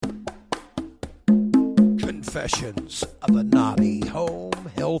Confessions of a Naughty Home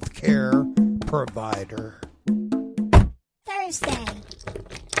Health Care Provider. Thursday.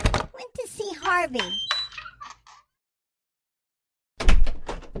 Went to see Harvey.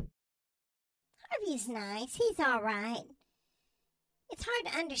 Harvey's nice. He's all right. It's hard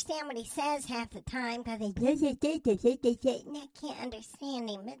to understand what he says half the time because and I can't understand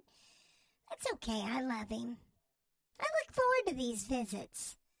him. But that's okay. I love him. I look forward to these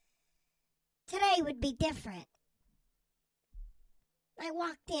visits. Today would be different. I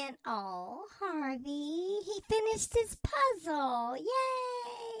walked in. Oh, Harvey. He finished his puzzle.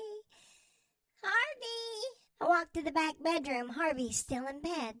 Yay! Harvey! I walked to the back bedroom. Harvey's still in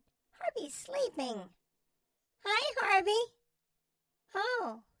bed. Harvey's sleeping. Hi, Harvey.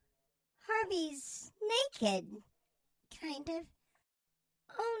 Oh, Harvey's naked. Kind of.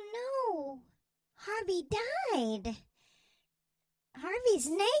 Oh, no. Harvey died. Harvey's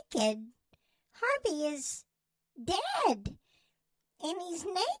naked. Harvey is dead. And he's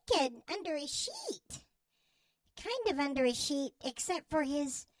naked under a sheet. Kind of under a sheet, except for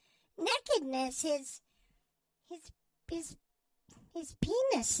his nakedness. His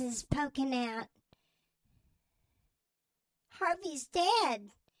penis is poking out. Harvey's dead.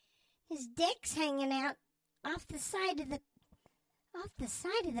 His dick's hanging out off the side of the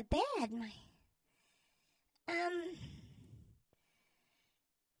bed.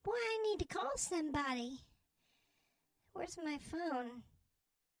 Boy, I need to call somebody. Where's my phone?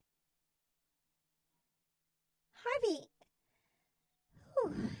 Harvey.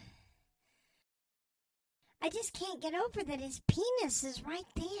 Whew. I just can't get over that his penis is right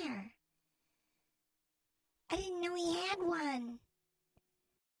there. I didn't know he had one.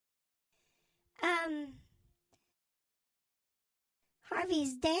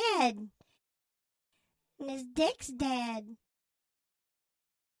 Harvey's dead. And his dick's dead.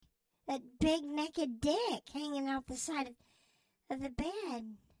 That big naked dick hanging off the side of the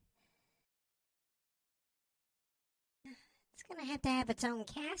bed. It's going to have its own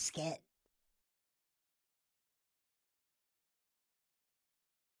casket.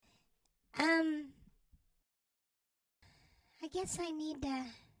 I guess I need to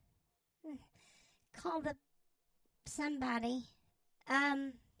call somebody.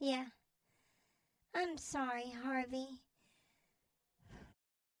 Yeah. I'm sorry, Harvey.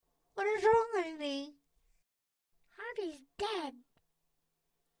 What is wrong with me? Harvey's dead.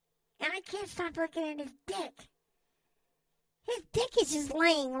 And I can't stop looking at his dick. His dick is just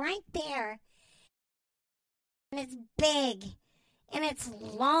laying right there. And it's big. And it's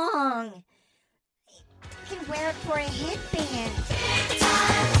long. You can wear it for a headband.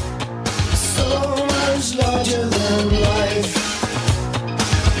 So much larger than life.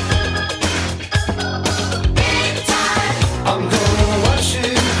 I'm gonna watch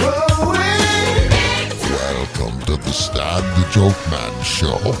it growing. Welcome to the Stan the Joke Man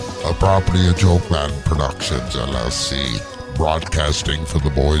Show, a property of Joke Man Productions, LLC, broadcasting from the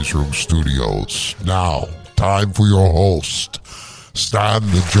Boys Room Studios. Now, time for your host, Stan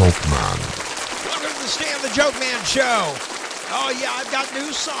the Joke Man. Welcome to the Stan the Joke Man Show. Oh, yeah, I've got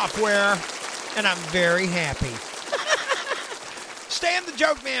new software, and I'm very happy. Stan the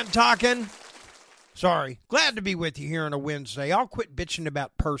Joke Man talking. Sorry. Glad to be with you here on a Wednesday. I'll quit bitching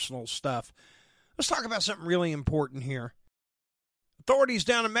about personal stuff. Let's talk about something really important here. Authorities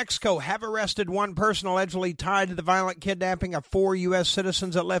down in Mexico have arrested one person allegedly tied to the violent kidnapping of 4 U.S.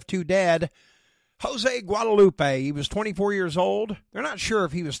 citizens that left 2 dead. Jose Guadalupe, he was 24 years old. They're not sure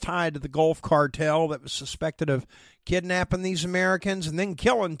if he was tied to the Gulf cartel that was suspected of kidnapping these Americans and then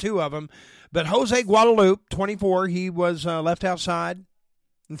killing 2 of them. But Jose Guadalupe, 24, he was left outside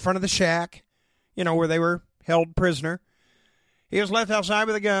in front of the shack, where they were held prisoner. He was left outside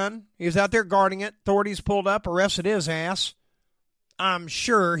with a gun. He was out there guarding it. Authorities pulled up, arrested his ass. I'm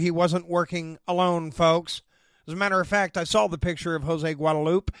sure he wasn't working alone, folks. As a matter of fact, I saw the picture of Jose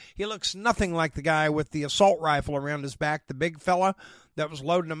Guadalupe. He looks nothing like the guy with the assault rifle around his back, the big fella that was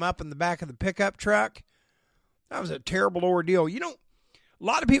loading him up in the back of the pickup truck. That was a terrible ordeal. A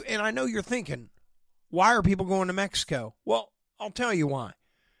lot of people, and I know you're thinking, why are people going to Mexico? Well, I'll tell you why.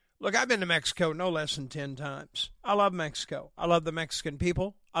 Look, I've been to Mexico no less than 10 times. I love Mexico. I love the Mexican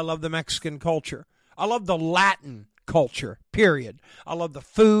people. I love the Mexican culture. I love the Latin culture, period. I love the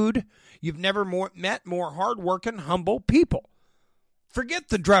food. You've never met more hardworking, humble people. Forget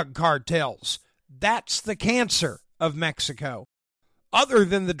the drug cartels. That's the cancer of Mexico. Other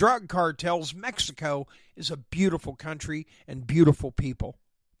than the drug cartels, Mexico is a beautiful country and beautiful people.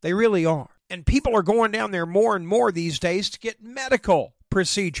 They really are. And people are going down there more and more these days to get medical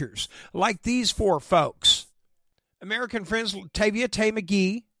procedures, like these 4 folks. American friends Tavia Tay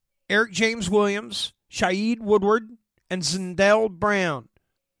McGee, Eric James Williams, Shaeed Woodward and Zindell Brown.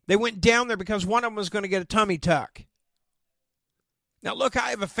 They went down there because one of them was going to get a tummy tuck. Now, look, I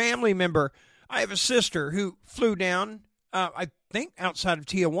have a family member. I have a sister who flew down, I think, outside of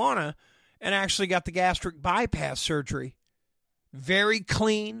Tijuana and actually got the gastric bypass surgery. Very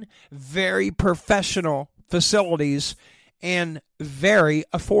clean, very professional facilities, and very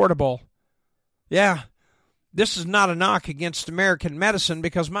affordable. Yeah, this is not a knock against American medicine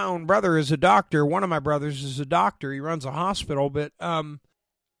because my own brother is a doctor. One of my brothers is a doctor. He runs a hospital, but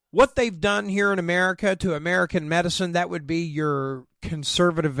what they've done here in America to American medicine, that would be your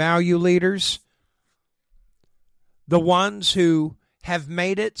conservative value leaders, the ones who have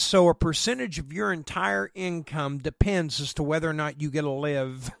made it so a percentage of your entire income depends as to whether or not you get to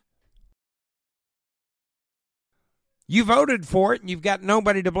live. You voted for it, and you've got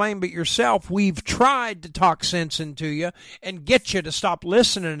nobody to blame but yourself. We've tried to talk sense into you and get you to stop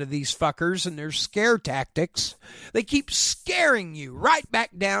listening to these fuckers and their scare tactics. They keep scaring you right back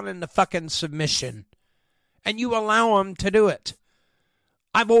down into fucking submission, and you allow them to do it.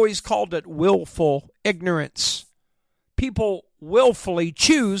 I've always called it willful ignorance. People willfully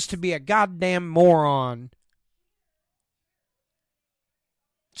choose to be a goddamn moron.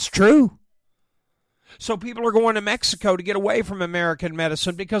 It's true. So people are going to Mexico to get away from American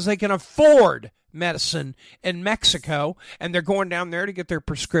medicine because they can afford medicine in Mexico, and they're going down there to get their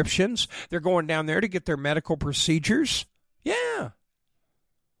prescriptions. They're going down there to get their medical procedures. Yeah.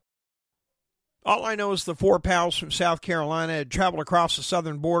 All I know is the four pals from South Carolina had traveled across the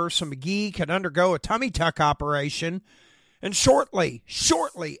southern border so McGee could undergo a tummy tuck operation. And shortly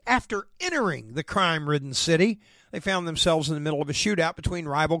after entering the crime-ridden city, they found themselves in the middle of a shootout between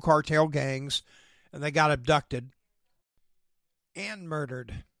rival cartel gangs, and they got abducted and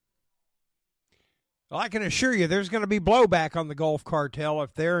murdered. Well, I can assure you there's going to be blowback on the Gulf Cartel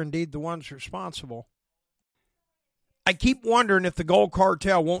if they're indeed the ones responsible. I keep wondering if the Gold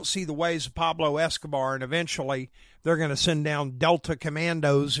Cartel won't see the ways of Pablo Escobar, and eventually they're going to send down Delta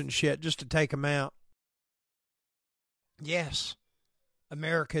commandos and shit just to take him out. Yes,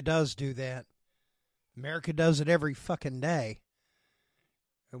 America does do that. America does it every fucking day.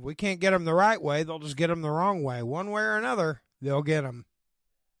 If we can't get them the right way, they'll just get them the wrong way. One way or another, they'll get them.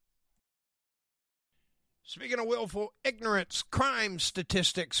 Speaking of willful ignorance, crime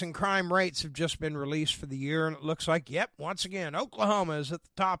statistics and crime rates have just been released for the year, and it looks like, yep, once again, Oklahoma is at the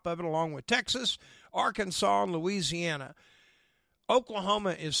top of it, along with Texas, Arkansas, and Louisiana.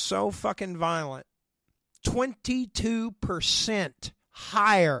 Oklahoma is so fucking violent. 22%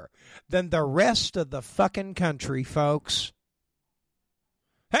 higher than the rest of the fucking country, folks.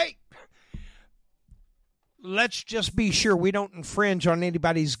 Hey, let's just be sure we don't infringe on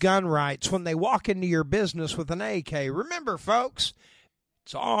anybody's gun rights when they walk into your business with an AK. Remember, folks,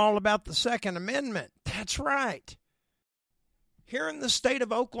 it's all about the Second Amendment. That's right. Here in the state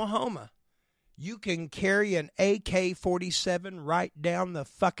of Oklahoma, you can carry an AK-47 right down the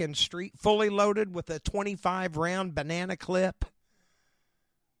fucking street, fully loaded with a 25-round banana clip.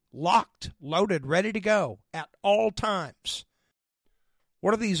 Locked, loaded, ready to go at all times.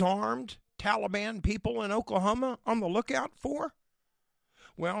 What are these armed Taliban people in Oklahoma on the lookout for?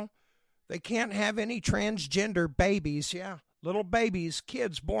 Well, they can't have any transgender babies. Yeah, little babies,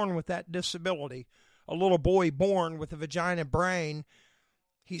 kids born with that disability. A little boy born with a vagina brain.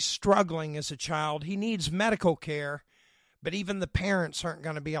 He's struggling as a child. He needs medical care, but even the parents aren't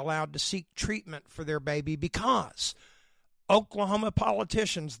going to be allowed to seek treatment for their baby because Oklahoma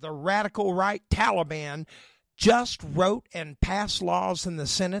politicians, the radical right Taliban, just wrote and passed laws in the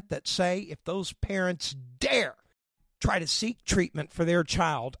Senate that say if those parents dare try to seek treatment for their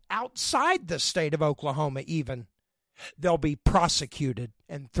child outside the state of Oklahoma even, they'll be prosecuted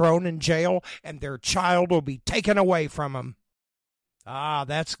and thrown in jail, and their child will be taken away from them. Ah,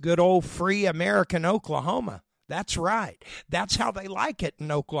 that's good old free American Oklahoma. That's right. That's how they like it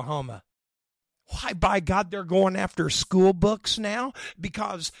in Oklahoma. Why, by God, they're going after school books now?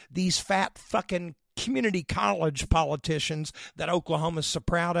 Because these fat fucking community college politicians that Oklahoma's so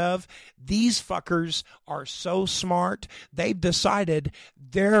proud of, these fuckers are so smart, they've decided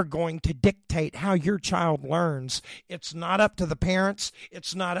they're going to dictate how your child learns. It's not up to the parents.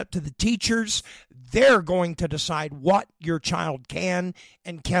 It's not up to the teachers. They're going to decide what your child can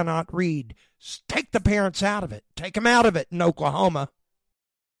and cannot read. Take the parents out of it. Take them out of it in Oklahoma.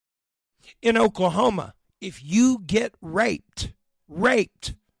 In Oklahoma, if you get raped,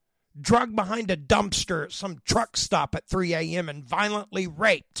 drugged behind a dumpster at some truck stop at 3 a.m. and violently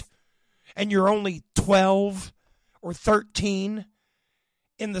raped, and you're only 12 or 13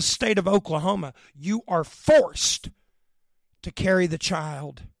 in the state of Oklahoma, you are forced to carry the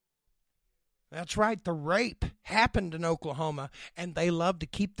child. That's right, the rape happened in Oklahoma, and they love to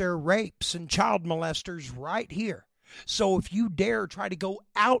keep their rapes and child molesters right here. So if you dare try to go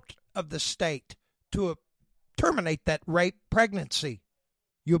out of the state to terminate that rape pregnancy,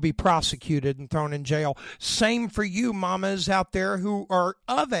 you'll be prosecuted and thrown in jail. Same for you mamas out there who are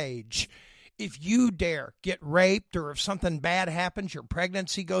of age. If you dare get raped, or if something bad happens, your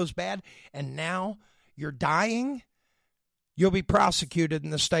pregnancy goes bad, and now you're dying, you'll be prosecuted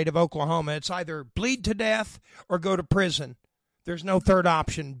in the state of Oklahoma. It's either bleed to death or go to prison. There's no third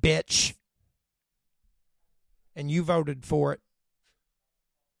option, bitch. And you voted for it.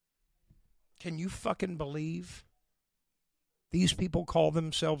 Can you fucking believe these people call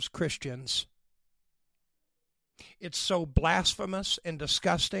themselves Christians? It's so blasphemous and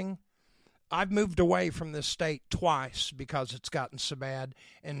disgusting. I've moved away from this state twice because it's gotten so bad,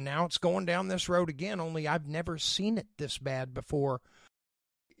 and now it's going down this road again, only I've never seen it this bad before.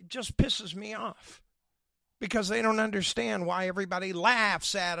 It just pisses me off because they don't understand why everybody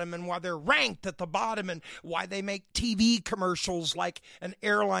laughs at them and why they're ranked at the bottom and why they make TV commercials like an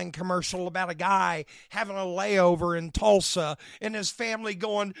airline commercial about a guy having a layover in Tulsa and his family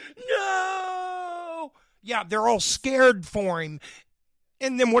going, no! Yeah, they're all scared for him.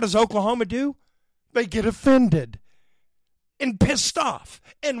 And then what does Oklahoma do? They get offended and pissed off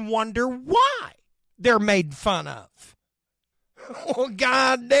and wonder why they're made fun of. Oh,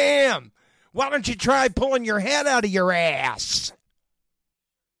 goddamn. Why don't you try pulling your head out of your ass?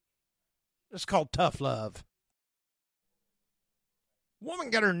 It's called tough love. Woman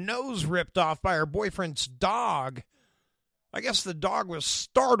got her nose ripped off by her boyfriend's dog. I guess the dog was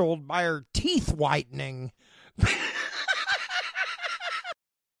startled by her teeth whitening.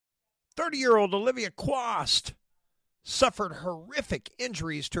 30-year-old Olivia Quast suffered horrific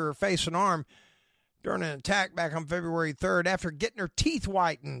injuries to her face and arm during an attack back on February 3rd after getting her teeth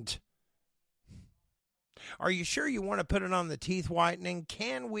whitened. Are you sure you want to put it on the teeth whitening?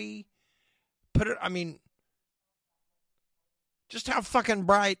 Can we put it, I mean, just how fucking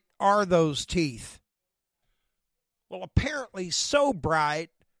bright are those teeth? Well, apparently so bright,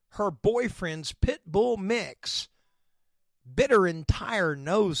 her boyfriend's pit bull mix bit her entire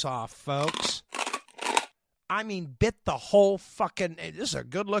nose off, folks. I mean, bit the whole fucking... This is a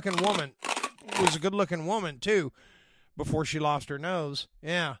good-looking woman. It was a good-looking woman, too, before she lost her nose.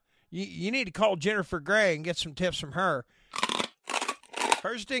 Yeah. You need to call Jennifer Gray and get some tips from her.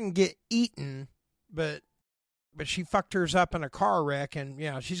 Hers didn't get eaten, but she fucked hers up in a car wreck, and,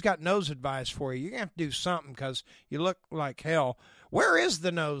 yeah, she's got nose advice for you. You're going to have to do something because you look like hell. Where is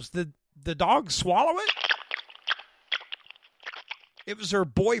the nose? Did the dog swallow it? It was her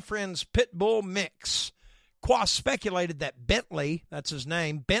boyfriend's pit bull mix. Quast speculated that Bentley, that's his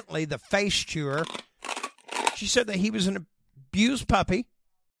name, Bentley, the face chewer, she said that he was an abused puppy.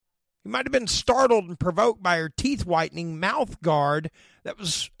 He might have been startled and provoked by her teeth whitening mouth guard that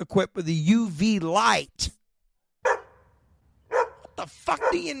was equipped with a UV light. What the fuck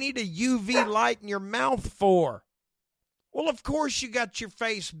do you need a UV light in your mouth for? Well, of course you got your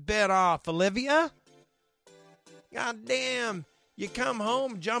face bit off, Olivia. God damn. You come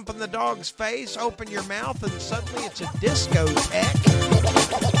home, jump in the dog's face, open your mouth, and suddenly it's a discotheque.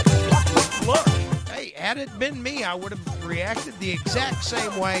 Look, hey, had it been me, I would have reacted the exact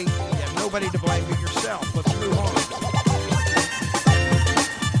same way. You have nobody to blame but yourself. Let's move on.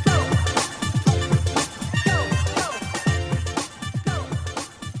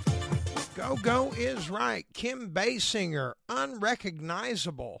 Go is right. Kim Basinger,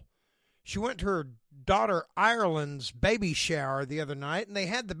 unrecognizable. She went to her daughter Ireland's baby shower the other night, and they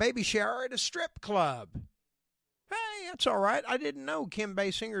had the baby shower at a strip club. Hey, that's all right. I didn't know Kim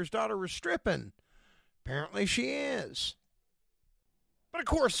Basinger's daughter was stripping. Apparently she is. But, of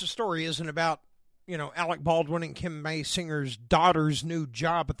course, the story isn't about, Alec Baldwin and Kim Basinger's daughter's new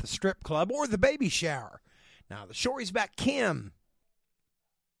job at the strip club or the baby shower. Now, the story's about Kim.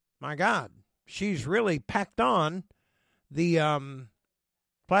 My God, she's really packed on the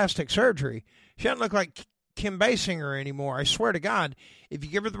plastic surgery. She doesn't look like Kim Basinger anymore. I swear to God, if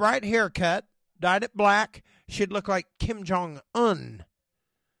you give her the right haircut, dyed it black, she'd look like Kim Jong-un.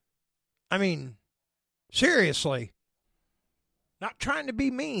 I mean, seriously. Not trying to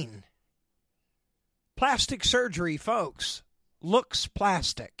be mean. Plastic surgery, folks, looks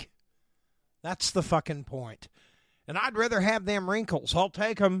plastic. That's the fucking point. And I'd rather have them wrinkles. I'll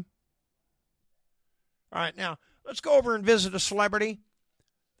take them. All right, now, let's go over and visit a celebrity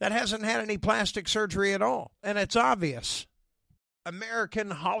that hasn't had any plastic surgery at all. And it's obvious.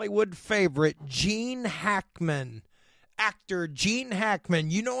 American Hollywood favorite, Gene Hackman. Actor Gene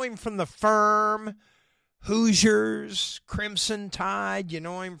Hackman. You know him from The Firm, Hoosiers, Crimson Tide, you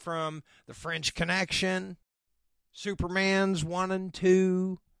know him from The French Connection, Superman's 1 and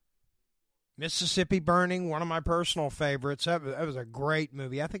 2, Mississippi Burning, one of my personal favorites. That was a great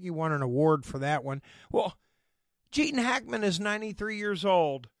movie. I think he won an award for that one. Well, Gene Hackman is 93 years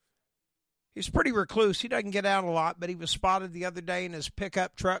old. He's pretty recluse. He doesn't get out a lot, but he was spotted the other day in his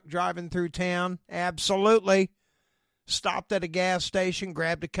pickup truck driving through town. Absolutely. Stopped at a gas station,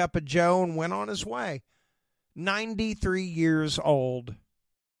 grabbed a cup of Joe, and went on his way. 93 years old.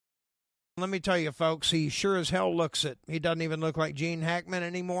 Let me tell you, folks, he sure as hell looks it. He doesn't even look like Gene Hackman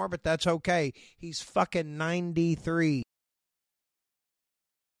anymore, but that's okay. He's fucking 93.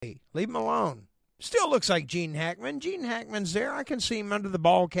 Leave him alone. Still looks like Gene Hackman. Gene Hackman's there. I can see him under the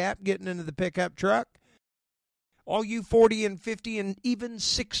ball cap getting into the pickup truck. All you 40 and 50 and even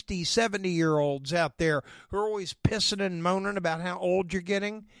 60, 70-year-olds out there who are always pissing and moaning about how old you're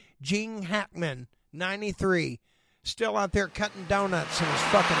getting, Gene Hackman, 93, still out there cutting donuts in his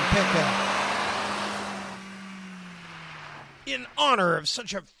fucking pickup. In honor of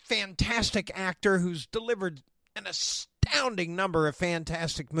such a fantastic actor who's delivered an astounding number of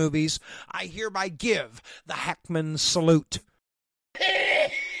fantastic movies, I hereby give the Hackman salute.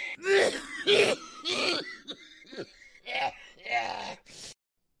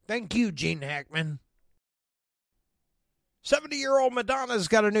 Thank you, Gene Hackman. 70-year-old Madonna's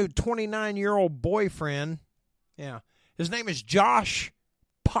got a new 29-year-old boyfriend. Yeah. His name is Josh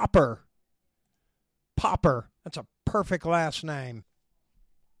Popper. Popper. That's a perfect last name.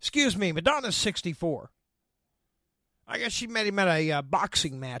 Excuse me, Madonna's 64. I guess she met him at a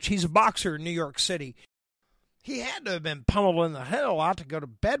boxing match. He's a boxer in New York City. He had to have been pummeling the hell out to go to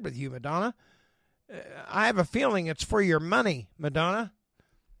bed with you, Madonna. I have a feeling it's for your money, Madonna.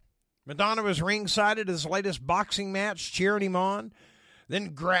 Madonna was ringside at his latest boxing match, cheering him on,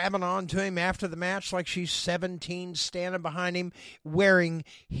 then grabbing onto him after the match like she's 17, standing behind him, wearing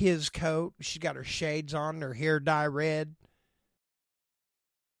his coat. She's got her shades on, her hair dye red.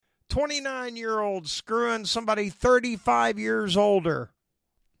 29-year-old screwing somebody 35 years older.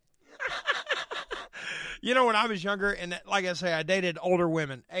 You know, when I was younger, and like I say, I dated older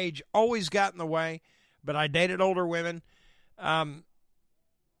women. Age always got in the way, but I dated older women.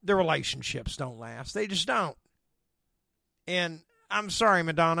 The relationships don't last. They just don't. And I'm sorry,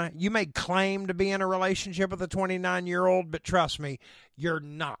 Madonna. You may claim to be in a relationship with a 29-year-old, but trust me, you're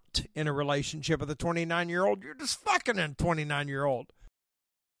not in a relationship with a 29-year-old. You're just fucking a 29-year-old.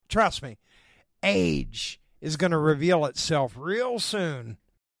 Trust me. Age is going to reveal itself real soon.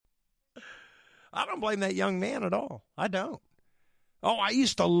 I don't blame that young man at all. I don't. Oh, I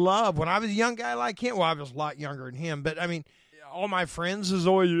used to love, when I was a young guy like him, well, I was a lot younger than him, but I mean, all my friends is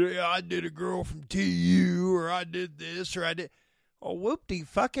always, yeah, I did a girl from TU, or I did this, or I did. Oh,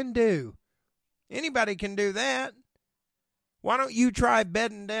 whoop-de-fucking-do. Anybody can do that. Why don't you try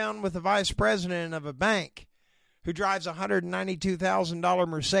bedding down with the vice president of a bank who drives a $192,000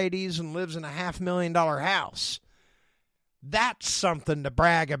 Mercedes and lives in a $500,000 house? That's something to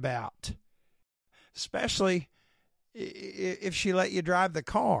brag about. Especially if she let you drive the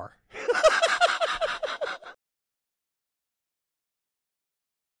car.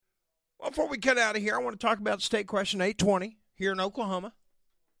 Well, before we cut out of here, I want to talk about State Question 820 here in Oklahoma.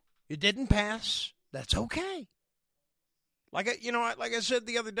 It didn't pass. That's okay. Like I said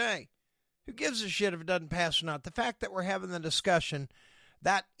the other day, who gives a shit if it doesn't pass or not? The fact that we're having the discussion,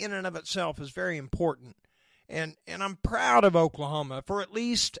 that in and of itself is very important. And I'm proud of Oklahoma for at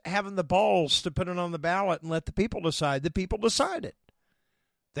least having the balls to put it on the ballot and let the people decide. The people decided.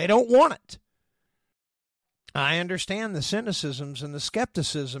 They don't want it. I understand the cynicisms and the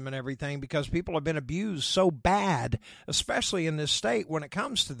skepticism and everything because people have been abused so bad, especially in this state when it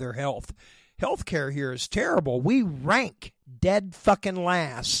comes to their health. Healthcare here is terrible. We rank dead fucking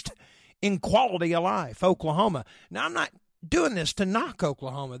last in quality of life, Oklahoma. Now, I'm not doing this to knock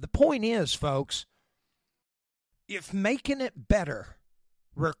Oklahoma. The point is, folks, if making it better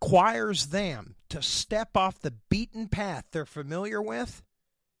requires them to step off the beaten path they're familiar with,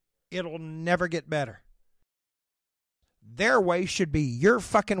 it'll never get better. Their way should be your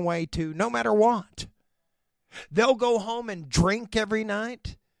fucking way too, no matter what. They'll go home and drink every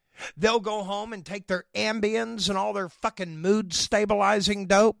night. They'll go home and take their Ambiens and all their fucking mood-stabilizing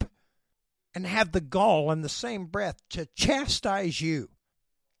dope and have the gall in the same breath to chastise you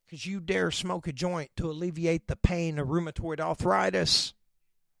because you dare smoke a joint to alleviate the pain of rheumatoid arthritis.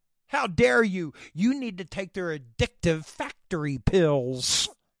 How dare you? You need to take their addictive factory pills.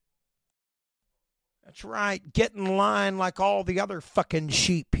 That's right. Get in line like all the other fucking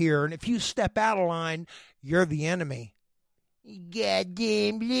sheep here. And if you step out of line, you're the enemy.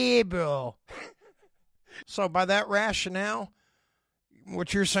 Goddamn liberal. So by that rationale,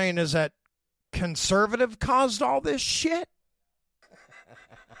 what you're saying is that conservative caused all this shit?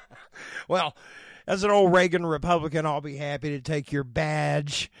 Well, as an old Reagan Republican, I'll be happy to take your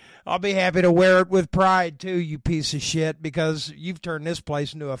badge. I'll be happy to wear it with pride, too, you piece of shit, because you've turned this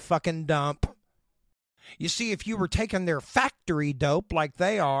place into a fucking dump. You see, if you were taking their factory dope like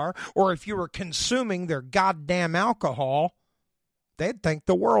they are, or if you were consuming their goddamn alcohol, they'd think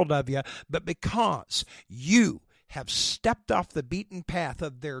the world of you. But because you have stepped off the beaten path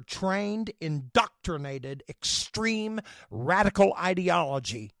of their trained, indoctrinated, extreme, radical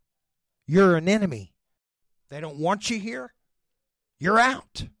ideology, you're an enemy. They don't want you here. You're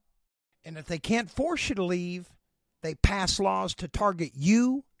out. And if they can't force you to leave, they pass laws to target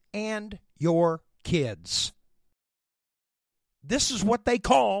you and your kids. This is what they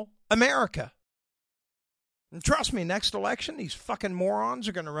call America. And trust me, next election, these fucking morons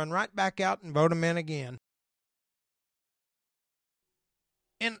are going to run right back out and vote them in again.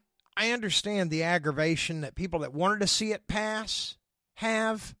 And I understand the aggravation that people that wanted to see it pass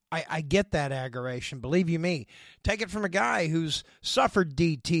have. I get that aggravation, believe you me. Take it from a guy who's suffered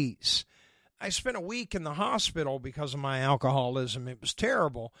DTs. I spent a week in the hospital because of my alcoholism. It was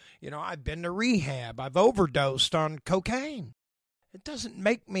terrible. You know, I've been to rehab. I've overdosed on cocaine. It doesn't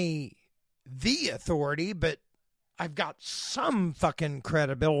make me the authority, but I've got some fucking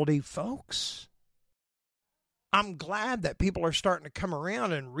credibility, folks. I'm glad that people are starting to come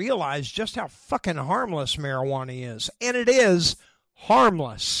around and realize just how fucking harmless marijuana is. And it is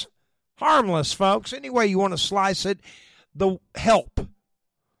harmless. Harmless, folks. Any way you want to slice it, the help,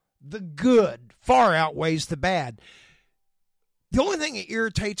 the good far outweighs the bad. The only thing that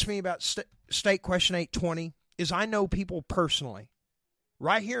irritates me about State Question 820 is I know people personally,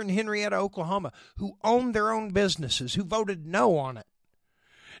 right here in Henrietta, Oklahoma, who own their own businesses, who voted no on it.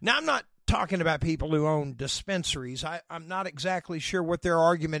 Now, I'm not talking about people who own dispensaries. I'm not exactly sure what their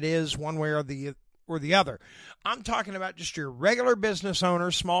argument is one way or the other. I'm talking about just your regular business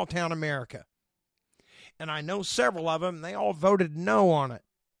owners, small town America. And I know several of them, they all voted no on it.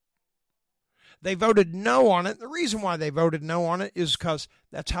 They voted no on it. The reason why they voted no on it is because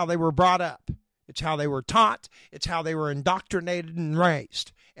that's how they were brought up. It's how they were taught. It's how they were indoctrinated and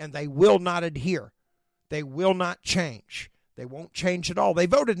raised. And they will not adhere. They will not change. They won't change at all. They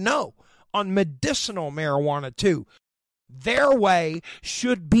voted no on medicinal marijuana too. Their way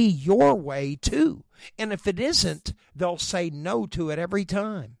should be your way too. And if it isn't, they'll say no to it every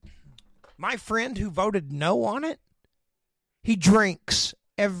time. My friend who voted no on it, he drinks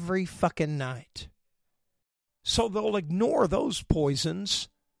every fucking night. So they'll ignore those poisons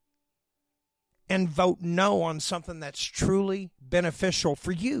and vote no on something that's truly beneficial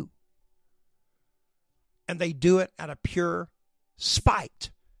for you. And they do it out of pure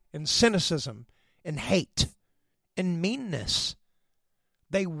spite and cynicism and hate and meanness.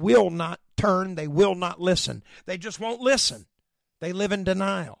 They will not turn. They will not listen. They just won't listen. They live in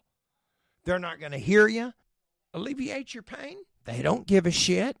denial. They're not going to hear you. Alleviate your pain? They don't give a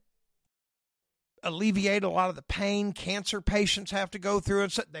shit. Alleviate a lot of the pain cancer patients have to go through.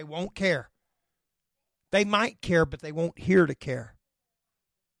 And they won't care. They might care, but they won't hear to care.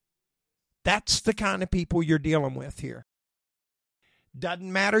 That's the kind of people you're dealing with here.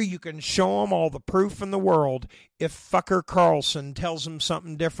 Doesn't matter. You can show them all the proof in the world. If fucker Carlson tells them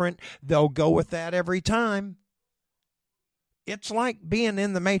something different, they'll go with that every time. It's like being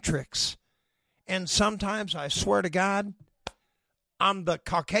in the Matrix. And sometimes, I swear to God, I'm the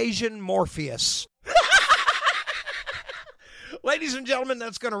Caucasian Morpheus. Ladies and gentlemen,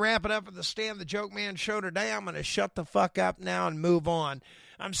 that's going to wrap it up for the Stan the Joke Man show today. I'm going to shut the fuck up now and move on.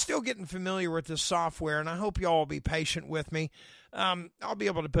 I'm still getting familiar with this software, and I hope you all will be patient with me. I'll be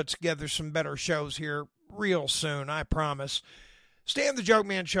able to put together some better shows here real soon, I promise. Stan the Joke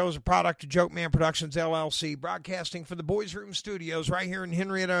Man show is a product of Joke Man Productions, LLC, broadcasting from the Boys Room Studios right here in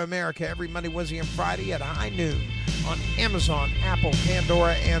Henrietta, America, every Monday, Wednesday, and Friday at high noon on Amazon, Apple,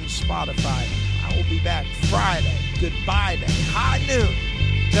 Pandora, and Spotify. I will be back Friday. Goodbye day, high noon.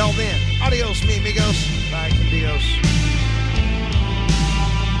 Till then, adios, mi amigos. Bye, con Dios.